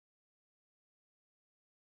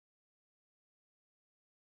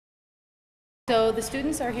So the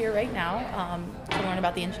students are here right now to learn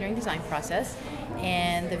about the engineering design process,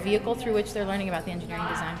 and the vehicle through which they're learning about the engineering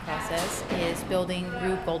design process is building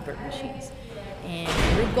Rube Goldberg machines.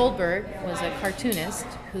 And Rube Goldberg was a cartoonist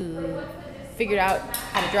who figured out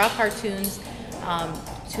how to draw cartoons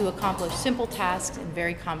to accomplish simple tasks in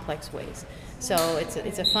very complex ways. So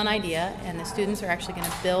it's a fun idea, and the students are actually going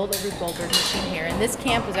to build a Rube Goldberg machine here. And this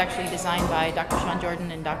camp was actually designed by Dr. Sean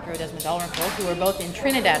Jordan and Dr. Odesma Dalrymple, who are both in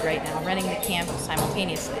Trinidad right now, running the camp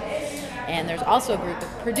simultaneously. And there's also a group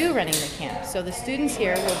at Purdue running the camp. So the students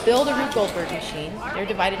here will build a Rube Goldberg machine. They're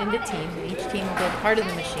divided into teams, and each team will build part of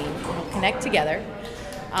the machine and will connect together.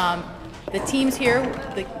 The teams here,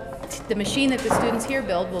 the machine that the students here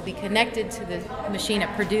build will be connected to the machine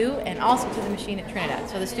at Purdue and also to the machine at Trinidad.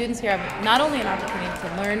 So the students here have not only an opportunity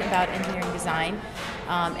to learn about engineering design,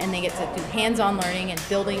 and they get to do hands-on learning and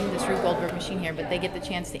building this Rube Goldberg machine here, but they get the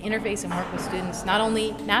chance to interface and work with students not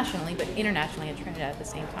only nationally but internationally at Trinidad at the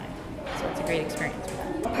same time. So it's a great experience for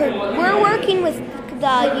them. We're working with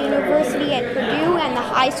the university at Purdue and the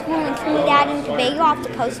high school in Trinidad and Tobago off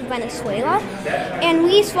the coast of Venezuela, and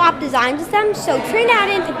we swap designs with them. So Trinidad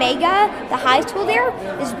and Tobago, the high school there,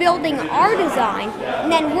 is building our design,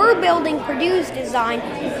 and then we're building Purdue's design,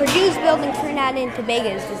 and Purdue's building Trinidad and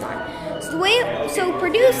Tobago's design. So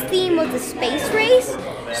Purdue's theme was the space race.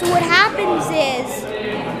 So what happens is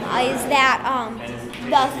that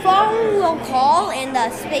the phone will call and the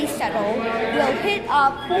space shuttle will hit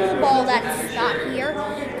a pool ball that's not here.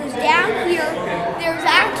 Because down here, there's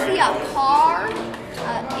actually a car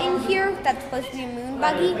in here that's supposed to be a moon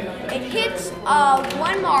buggy. It hits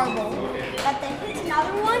one marble, but then hits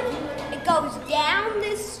another one. It goes down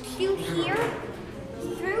this chute here,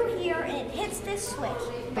 through here, and it hits this switch.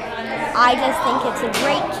 I just think it's a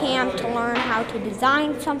great camp to learn how to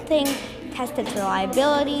design something, test its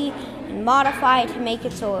reliability, and modify it to make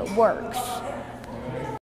it so it works.